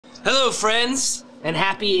Hello friends, and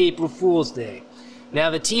happy April Fool's Day.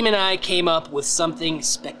 Now the team and I came up with something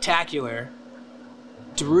spectacular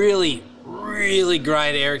to really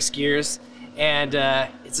grind Eric's gears, and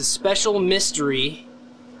it's a special mystery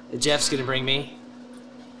that Jeff's gonna bring me.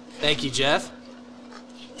 Thank you, Jeff.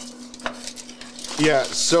 Yeah,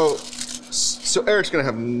 so Eric's gonna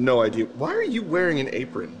have no idea. Why are you wearing an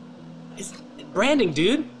apron? It's branding,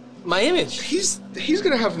 dude. My image. He's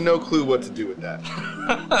gonna have no clue what to do with that.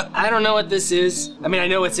 I don't know what this is. I mean, I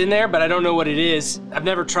know what's in there, but I don't know what it is. I've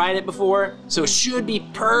never tried it before, so it should be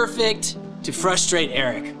perfect to frustrate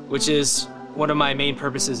Eric, which is one of my main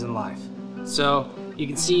purposes in life. So you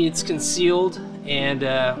can see it's concealed, and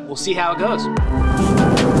we'll see how it goes.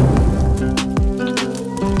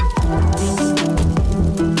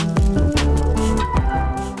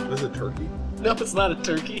 This is a turkey? No, it's not a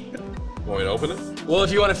turkey. Want me to open it? Well,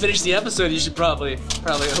 if you want to finish the episode, you should probably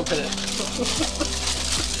open it.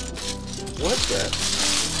 What's that?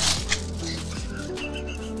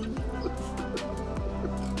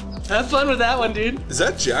 Have fun with that one, dude. Is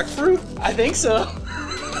that jackfruit? I think so.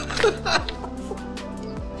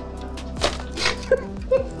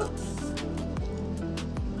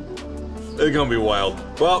 It's gonna be wild.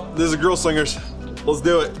 Well, this is Girl Slingers. Let's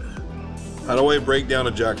do it. How do I break down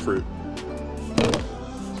a jackfruit?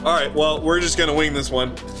 All right, well, we're just gonna wing this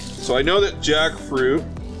one. So I know that jackfruit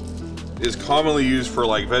is commonly used for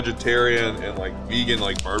like vegetarian and like vegan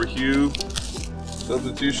like barbecue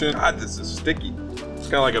substitution. God, this is sticky. It's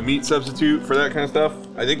kind of like a meat substitute for that kind of stuff.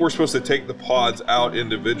 I think we're supposed to take the pods out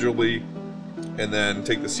individually and then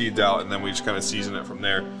take the seeds out, and then we just kind of season it from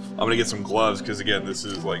there. I'm gonna get some gloves because again, this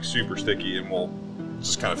is like super sticky, and we'll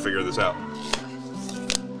just kind of figure this out.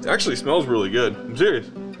 It actually smells really good. I'm serious.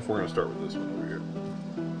 If we're gonna start with this one over here.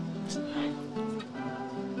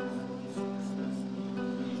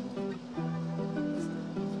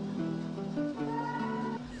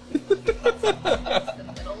 The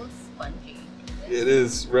middle is spongy. It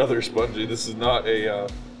is rather spongy. This is not a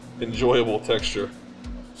enjoyable texture.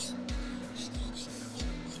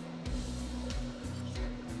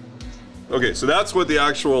 Okay, so that's what the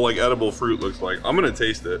actual like edible fruit looks like. I'm gonna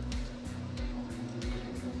taste it.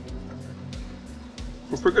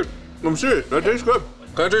 It's pretty good. I'm serious. That tastes good.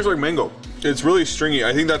 That tastes like mango. It's really stringy.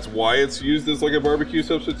 I think that's why it's used as like a barbecue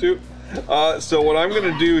substitute. So what I'm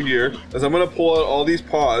gonna do here is I'm gonna pull out all these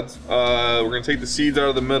pods. We're gonna take the seeds out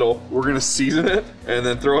of the middle. We're gonna season it and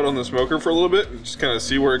then throw it on the smoker for a little bit and just kind of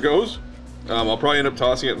see where it goes. I'll probably end up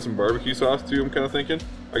tossing it in some barbecue sauce too, I'm kind of thinking.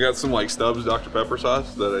 I got some like Stubbs Dr. Pepper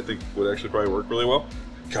sauce that I think would actually probably work really well.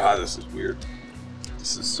 God, this is weird.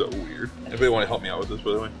 This is so weird. Anybody want to help me out with this,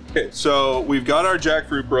 by the way? Okay, so we've got our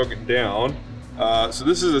jackfruit broken down. So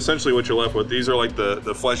this is essentially what you're left with. These are like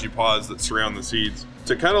the fleshy pods that surround the seeds.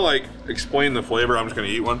 To kind of like explain the flavor, I'm just gonna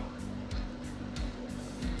eat one.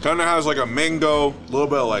 Kind of has like a mango, a little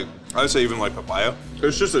bit of like, I would say even like papaya.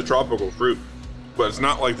 It's just a tropical fruit, but it's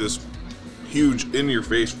not like this huge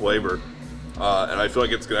in-your-face flavor. And I feel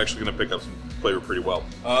like it's actually gonna pick up some flavor pretty well.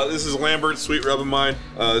 This is Lambert's sweet rub of mine.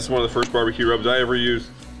 This is one of the first barbecue rubs I ever used.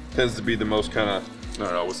 Tends to be the most kind of, I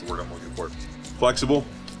don't know, what's the word I'm looking for? Flexible.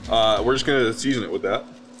 We're just gonna season it with that.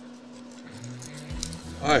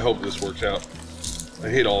 I hope this works out. I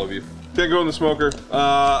hate all of you. Can't go in the smoker.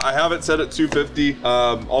 I have it set at 250.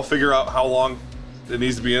 I'll figure out how long it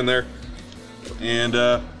needs to be in there, and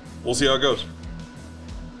we'll see how it goes.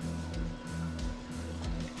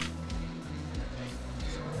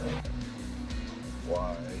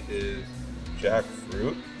 Why is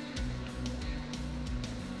jackfruit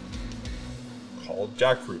called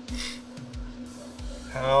jackfruit?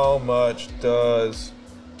 How much does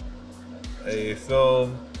a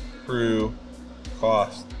film crew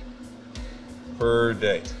cost per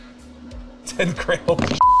day? 10 grand.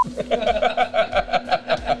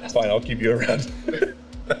 It's fine, I'll keep you around.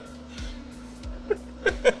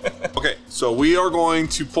 Okay, so we are going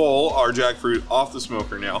to pull our jackfruit off the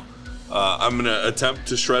smoker now. I'm gonna attempt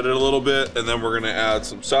to shred it a little bit, and then we're gonna add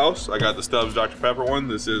some sauce. I got the Stubbs Dr. Pepper one.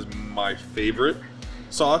 This is my favorite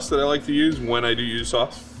sauce that I like to use when I do use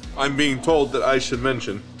sauce. I'm being told that I should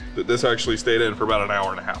mention that this actually stayed in for about an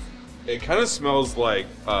hour and a half. It kind of smells like,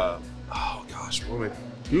 oh gosh, can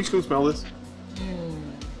you still smell this?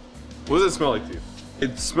 What does it smell like to you?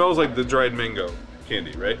 It smells like the dried mango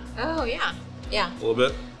candy, right? Oh yeah, yeah. A little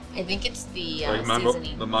bit? I think it's the Like mango,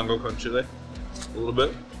 seasoning. the mango con chile? A little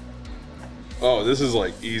bit? Oh, this is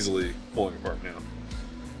like easily pulling apart now.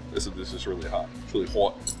 This is really hot. It's really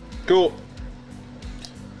hot. Cool.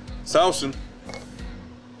 Sousing.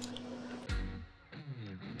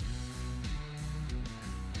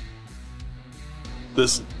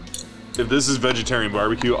 This If this is vegetarian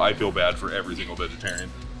barbecue, I feel bad for every single vegetarian.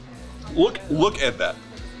 Look at that.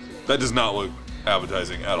 That does not look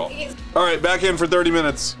appetizing at all. All right, back in for 30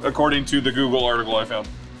 minutes, according to the Google article I found.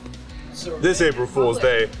 This April Fool's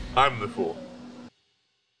Day, I'm the fool.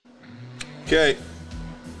 Okay,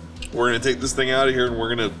 we're gonna take this thing out of here and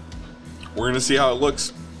we're gonna see how it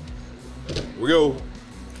looks. Here we go.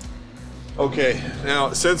 Okay,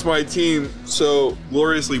 now since my team so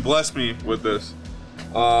gloriously blessed me with this,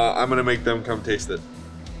 I'm gonna make them come taste it.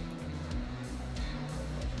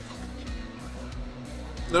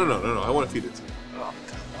 No, I want to feed it to you. Oh,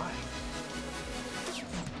 God, why?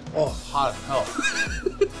 Oh, hot as hell.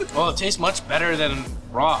 Well, it tastes much better than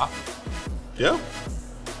raw. Yeah.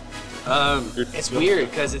 It's weird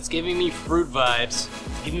because it's giving me fruit vibes.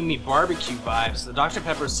 It's giving me barbecue vibes. The Dr.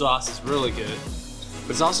 Pepper sauce is really good.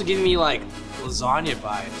 But it's also giving me like lasagna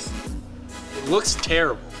vibes. It looks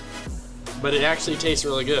terrible, but it actually tastes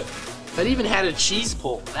really good. That even had a cheese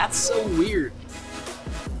pull. That's so weird.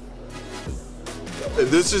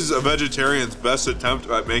 This is a vegetarian's best attempt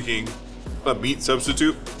at making a meat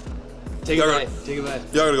substitute. Take a bite. Take a bite.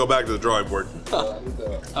 Y'all gotta go back to the drawing board.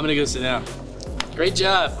 I'm gonna go sit down. Great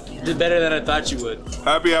job. You did better than I thought you would.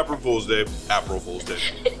 Happy April Fool's Day. April Fool's Day.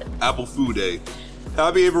 Apple Food Day.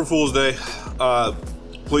 Happy April Fool's Day.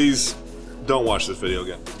 Please don't watch this video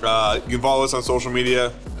again. You can follow us on social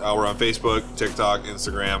media. We're on Facebook, TikTok,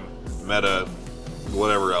 Instagram, Meta,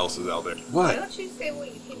 whatever else is out there. Why don't you say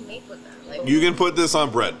what you can make with that? Like, You can put this on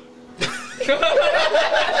bread.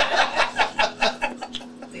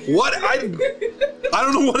 What? I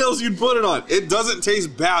don't know what else you'd put it on. It doesn't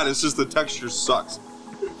taste bad. It's just the texture sucks.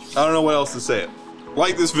 I don't know what else to say it.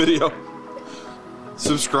 Like this video.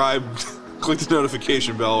 Subscribe. Click the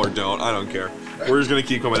notification bell or don't. I don't care. We're just going to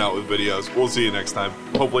keep coming out with videos. We'll see you next time.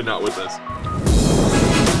 Hopefully not with this.